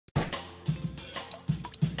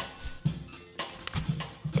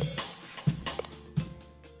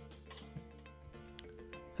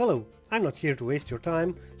Hello, I'm not here to waste your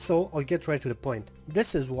time, so I'll get right to the point.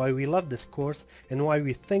 This is why we love this course and why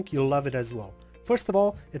we think you'll love it as well. First of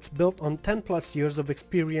all, it's built on 10 plus years of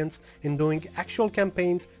experience in doing actual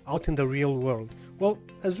campaigns out in the real world. Well,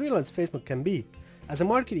 as real as Facebook can be. As a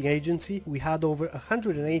marketing agency, we had over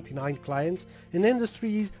 189 clients in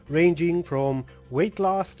industries ranging from weight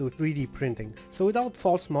loss to 3D printing. So without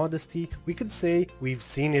false modesty, we could say we've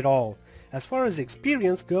seen it all. As far as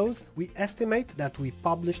experience goes, we estimate that we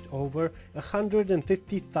published over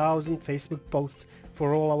 150,000 Facebook posts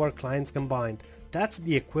for all our clients combined. That's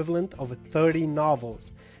the equivalent of 30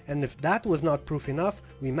 novels. And if that was not proof enough,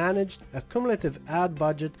 we managed a cumulative ad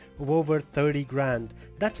budget of over 30 grand.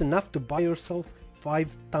 That's enough to buy yourself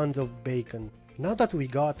 5 tons of bacon. Now that we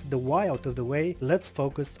got the why out of the way, let's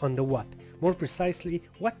focus on the what. More precisely,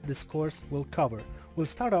 what this course will cover. We'll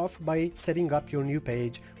start off by setting up your new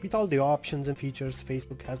page with all the options and features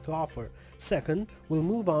Facebook has to offer. Second, we'll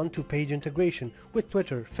move on to page integration with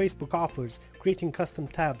Twitter, Facebook offers, creating custom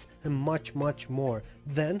tabs, and much more.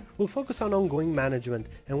 Then, we'll focus on ongoing management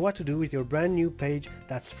and what to do with your brand new page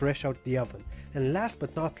that's fresh out the oven. And last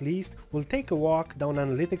but not least, we'll take a walk down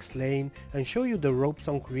analytics lane and show you the ropes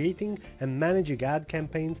on creating and managing ad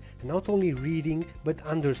campaigns and not only reading but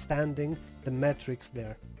understanding the metrics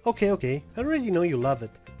there. Okay, I already know you love it,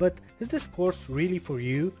 but is this course really for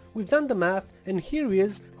you? We've done the math and here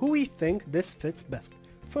is who we think this fits best.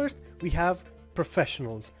 First, we have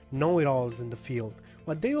professionals, know-it-alls in the field.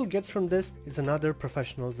 What they will get from this is another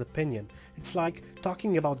professional's opinion. It's like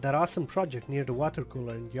talking about that awesome project near the water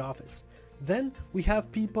cooler in the office. Then we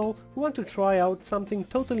have people who want to try out something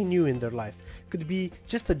totally new in their life. Could be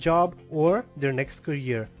just a job or their next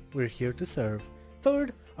career. We're here to serve.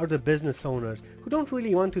 Third are the business owners who don't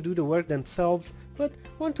really want to do the work themselves but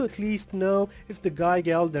want to at least know if the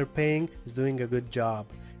guy/gal they're paying is doing a good job.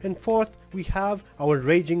 And fourth, we have our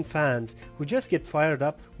raging fans who just get fired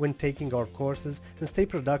up when taking our courses and stay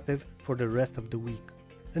productive for the rest of the week.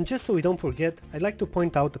 And just so we don't forget, I'd like to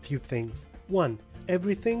point out a few things. 1.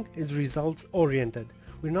 Everything is results oriented.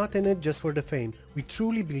 We're not in it just for the fame. We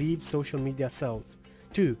truly believe social media sells.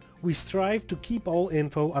 2. We strive to keep all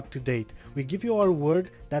info up to date. We give you our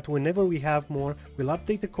word that whenever we have more, we'll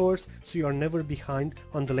update the course so you are never behind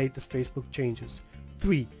on the latest Facebook changes.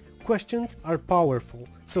 3. Questions are powerful,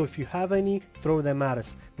 so if you have any, throw them at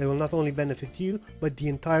us. They will not only benefit you, but the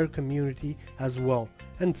entire community as well.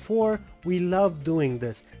 And 4, we love doing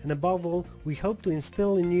this, and above all, we hope to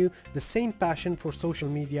instill in you the same passion for social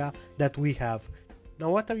media that we have.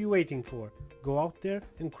 Now what are you waiting for? Go out there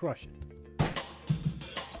and crush it.